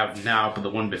one I have now, but the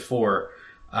one before,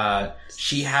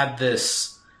 she had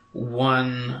this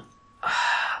one,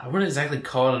 I wouldn't exactly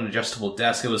call it an adjustable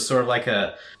desk. It was sort of like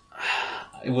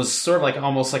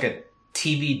almost like a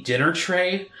TV dinner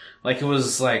tray. Like it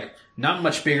was like not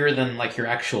much bigger than like your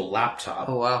actual laptop.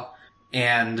 Oh, wow.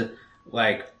 And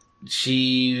like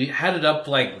she had it up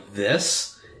like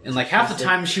this, and like half the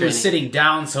time she was sitting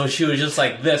down, so she was just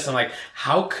like this. I'm like,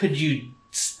 how could you...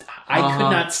 I could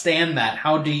not stand that.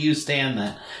 How do you stand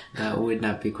that? That would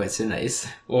not be quite so nice.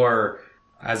 Or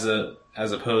as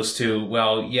opposed to,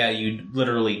 well, yeah, you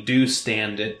literally do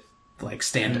stand up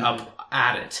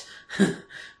at it.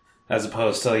 As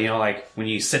opposed to, like when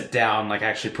you sit down, like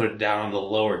actually put it down on the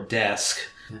lower desk.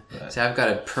 But. So I've got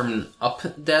a permanent up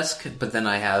desk, but then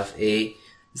I have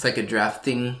it's like a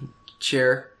drafting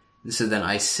chair. So then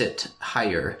I sit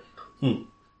higher.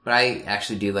 But I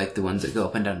actually do like the ones that go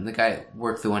up and down. The guy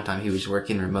worked the one time he was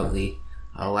working remotely.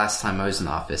 Last time I was in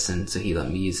the office, and so he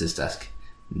let me use his desk.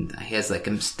 And he has like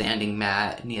a standing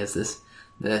mat, and he has this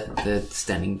the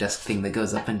standing desk thing that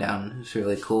goes up and down. It's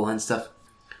really cool and stuff.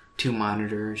 2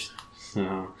 monitors.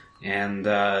 And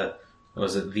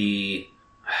was it the...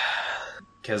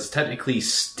 Because technically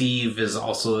Steve is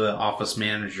also the office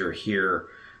manager here,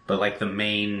 but like the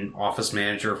main office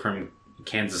manager from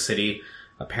Kansas City,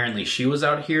 apparently she was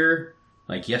out here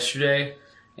like yesterday,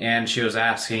 and she was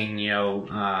asking, if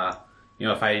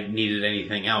I needed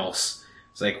anything else.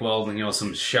 It's like, well,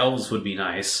 some shelves would be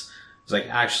nice. It's like,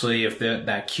 actually, if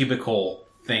that cubicle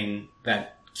thing,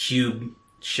 that cube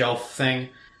shelf thing,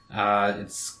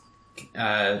 is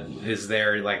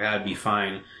there, like, that'd be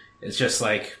fine. It's just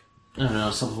like, I don't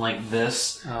know, something like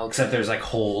this, except there's like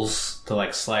holes to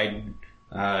like slide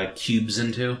cubes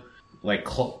into, like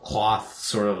cloth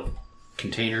sort of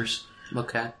containers.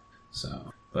 Okay.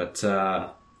 So, but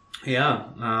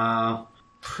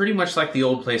pretty much like the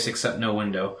old place except no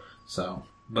window. So,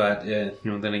 but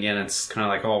then again, it's kind of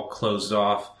like all closed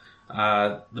off.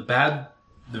 The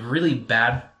really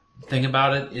bad thing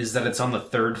about it is that it's on the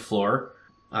 3rd floor,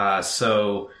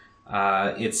 so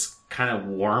it's kind of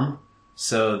warm.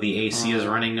 So the AC is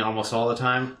running almost all the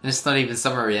time. It's not even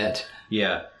summer yet.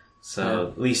 Yeah. So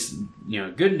at least,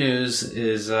 good news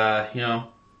is,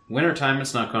 wintertime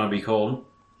it's not going to be cold.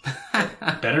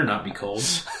 Better not be cold.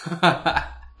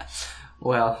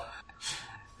 Well,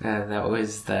 that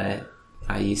was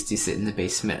I used to sit in the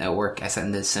basement at work. I sat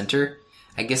in the center.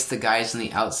 I guess the guys on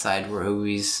the outside were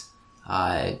always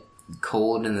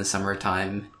cold in the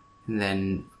summertime, and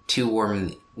then too warm in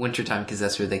the wintertime because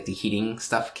that's where like the heating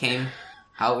stuff came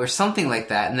out or something like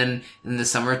that. And then in the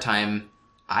summertime,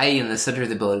 in the center of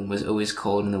the building was always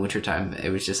cold. In the wintertime, it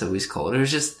was just always cold. It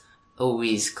was just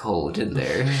always cold in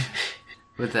there.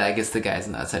 But I guess the guys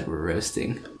on the outside were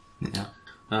roasting.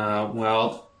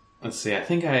 Well, let's see. I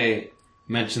think I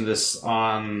mentioned this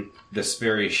on this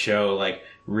very show, like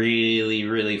really,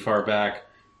 really far back,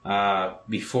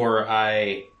 before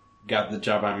I got the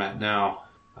job I'm at now.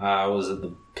 Was it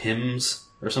the PIMS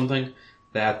or something?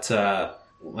 That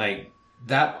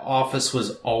that office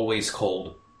was always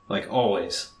cold. Like,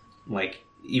 always. Like,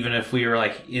 even if we were,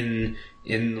 like, in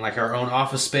like, our own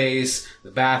office space, the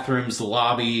bathrooms, the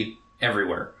lobby,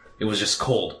 everywhere. It was just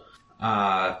cold.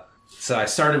 So I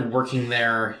started working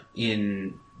there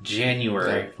in January.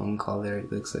 Is that a phone call there,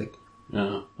 it looks like?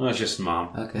 No, it's just Mom.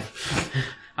 Okay.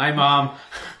 Hi, Mom.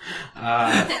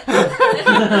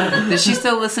 Does she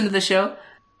still listen to the show?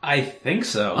 I think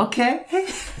so. Okay.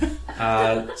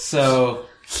 So...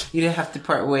 You didn't have to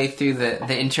part way through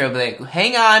the intro, be like,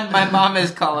 hang on, my mom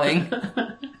is calling.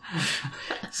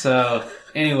 So,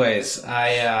 anyways,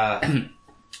 let's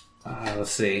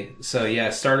see. So, I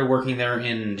started working there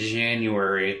in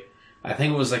January. I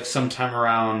think it was like sometime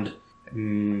around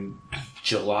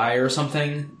July or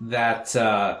something that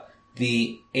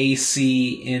the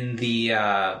AC in the,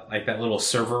 like that little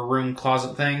server room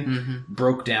closet thing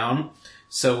broke down.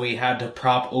 So we had to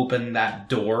prop open that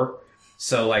door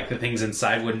so, like, the things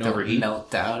inside wouldn't overheat. Melt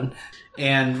down.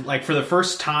 And, like, for the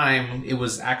first time, it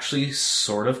was actually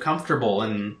sort of comfortable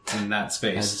in that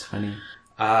space. That's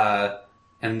funny.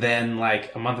 And then,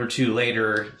 like, a month or two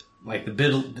later, like,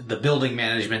 the building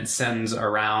management sends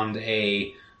around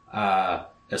a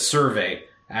survey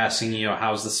asking,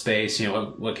 how's the space,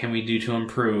 what can we do to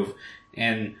improve?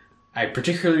 And I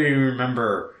particularly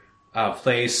remember a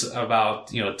place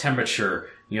about,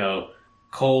 temperature,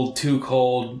 cold, too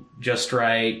cold, just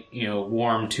right,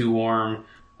 warm, too warm,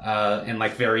 and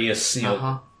like various,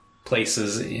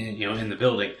 places, in the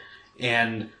building.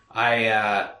 And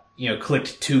I,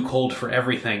 clicked too cold for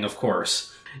everything, of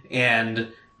course.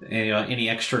 And, any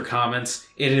extra comments?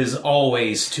 It is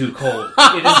always too cold.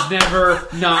 It is never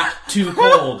not too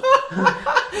cold.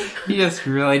 You just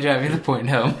really driving the point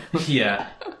home. Yeah.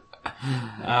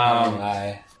 Oh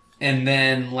my. And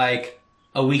then, like,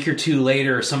 a week or two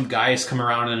later, some guys come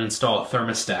around and install a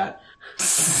thermostat.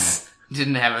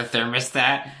 Didn't have a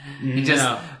thermostat. He just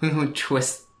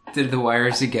twisted the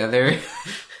wires together.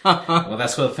 Well,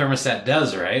 that's what a thermostat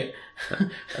does, right?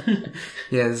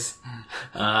 Yes.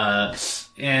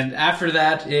 And after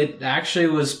that, it actually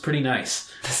was pretty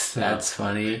nice. That's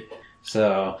funny.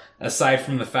 So, aside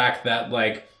from the fact that,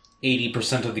 like,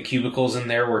 80% of the cubicles in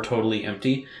there were totally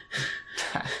empty.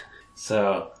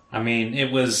 So, I mean,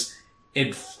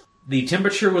 the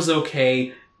temperature was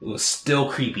okay. It was still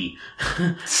creepy.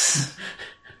 So.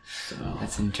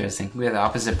 That's interesting. We have the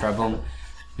opposite problem.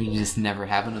 We just never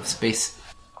have enough space.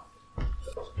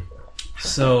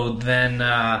 So then,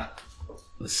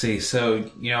 let's see. So,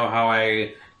 how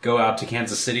I go out to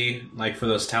Kansas City, like, for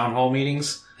those town hall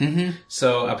meetings? Mm-hmm.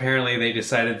 So, apparently they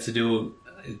decided to do,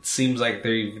 it seems like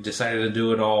they decided to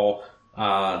do it all,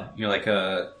 like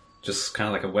a just kind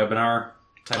of like a webinar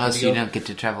type of deal. So you don't get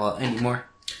to travel anymore?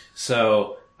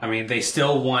 So, I mean, they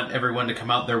still want everyone to come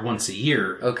out there once a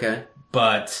year. Okay.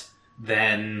 But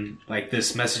then, like,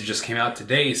 this message just came out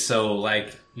today, so,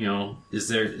 like, you know,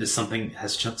 has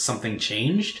something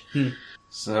changed?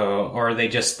 So, or are they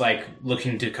just, like,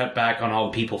 looking to cut back on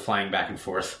all the people flying back and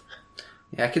forth?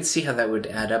 Yeah, I could see how that would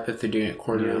add up if they're doing it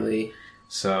quarterly. Yeah.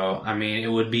 So, I mean,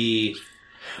 it would be...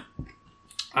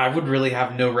 I would really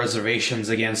have no reservations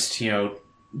against, you know,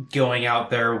 going out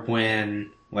there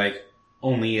when, like,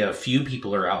 only a few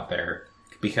people are out there.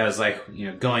 Because, like,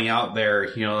 you know, going out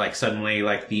there, you know, like, suddenly,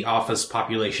 like, the office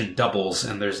population doubles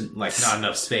and there's, like, not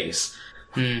enough space.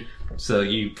 So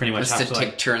you pretty much have to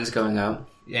take turns going out.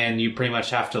 And you pretty much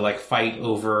have to, like, fight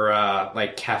over,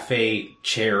 like, cafe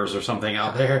chairs or something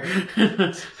out there.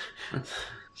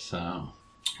 So,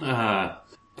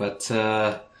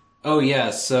 oh yeah,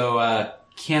 so,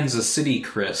 Kansas City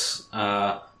Chris,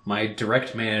 my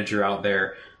direct manager out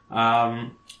there,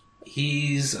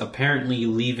 he's apparently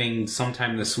leaving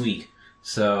sometime this week.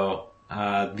 So,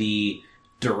 the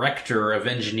director of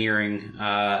engineering,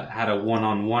 had a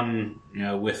one-on-one, you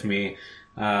know, with me,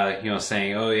 you know,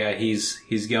 saying, oh yeah,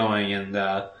 he's going and,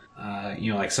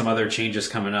 you know, like some other changes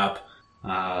coming up,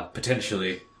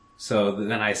 potentially. So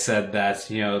then I said that,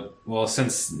 you know, well,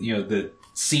 since, you know, the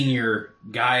senior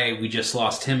guy, we just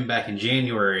lost him back in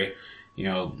January, you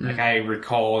know, like I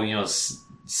recall, you know,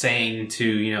 saying to,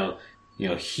 you know,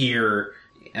 here,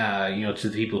 you know, to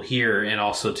the people here and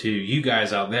also to you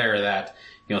guys out there that,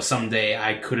 you know, someday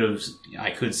I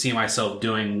could see myself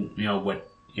doing, you know, what,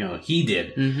 you know, he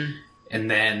did. And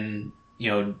then,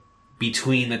 you know,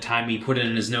 between the time he put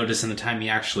in his notice and the time he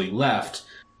actually left,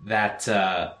 that,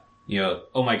 you know,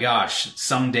 oh my gosh,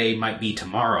 someday might be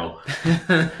tomorrow.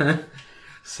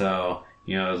 So,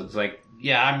 you know, it's like,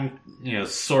 yeah, I'm, you know,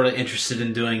 sort of interested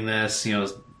in doing this. You know,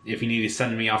 if you need to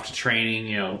send me off to training,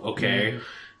 you know, okay.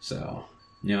 So,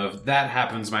 you know, if that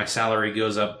happens, my salary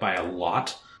goes up by a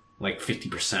lot, like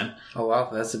 50%. Oh, wow,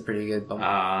 that's a pretty good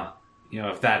bump. You know,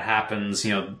 if that happens,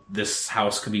 you know, this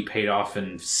house could be paid off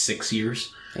in 6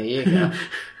 years. There you go.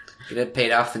 Get it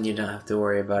paid off, then you don't have to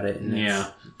worry about it. And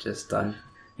yeah. It's just done.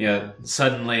 Yeah,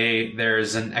 suddenly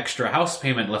there's an extra house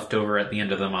payment left over at the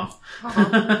end of the month.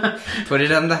 Put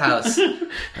it on the house.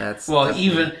 That's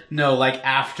even, no, like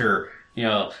after, you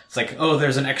know, it's like, oh,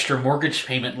 there's an extra mortgage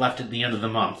payment left at the end of the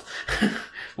month.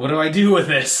 What do I do with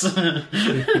this?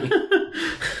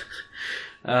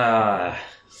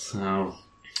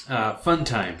 Fun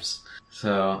times.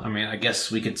 So, I mean, I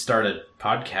guess we could start a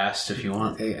podcast if you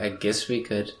want. I guess we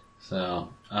could. So,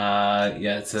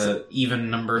 yeah, it's an even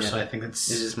number, so I think it's...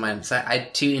 This is mine. So I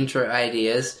had 2 intro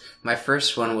ideas. My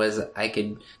first one was I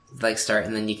could, like, start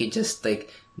and then you could just, like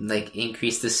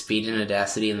increase the speed and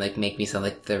Audacity and, like, make me sound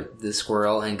like the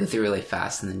squirrel and go through really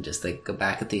fast and then just, like, go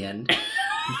back at the end.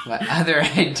 My other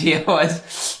idea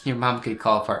was your mom could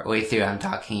call part way through I'm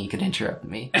talking, you could interrupt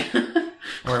me.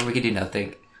 Or we could do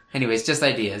nothing. Anyways, just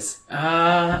ideas.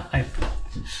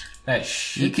 That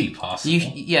should be possible.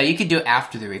 You could do it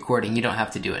after the recording. You don't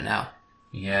have to do it now.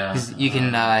 Yeah. You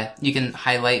can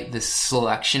highlight this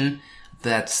selection.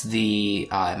 That's the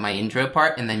my intro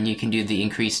part, and then you can do the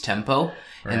increased tempo,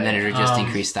 and then it'll just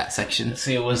increase that section.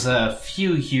 See, it was a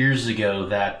few years ago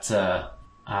that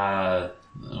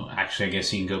actually, I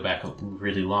guess you can go back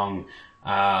really long,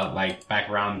 like back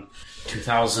around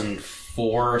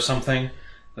 2004 or something.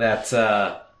 That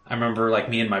I remember, like,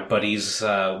 me and my buddies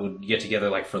would get together,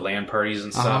 like, for LAN parties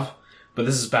and stuff. But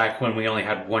this is back when we only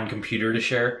had one computer to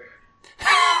share.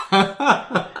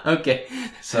 Okay.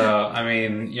 So, I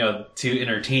mean, you know, to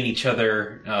entertain each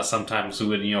other, sometimes we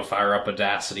would, you know, fire up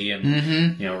Audacity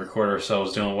and, you know, record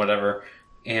ourselves doing whatever.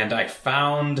 And I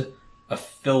found a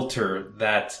filter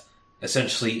that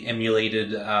essentially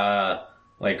emulated,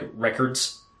 like,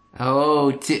 records.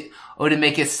 To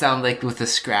make it sound like with a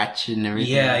scratch and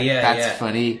everything. Yeah. That's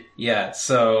funny. Yeah,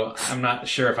 so I'm not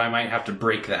sure if I might have to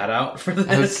break that out for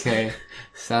this. Okay.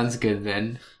 Sounds good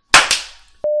then.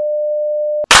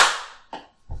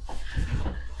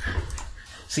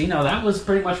 See, no, that was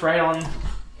pretty much right on,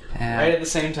 right at the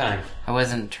same time. I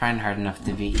wasn't trying hard enough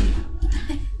to beat you.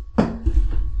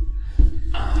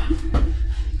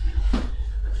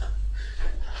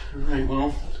 Alright,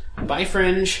 well, bye,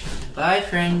 Fringe. Bye,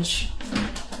 Fringe.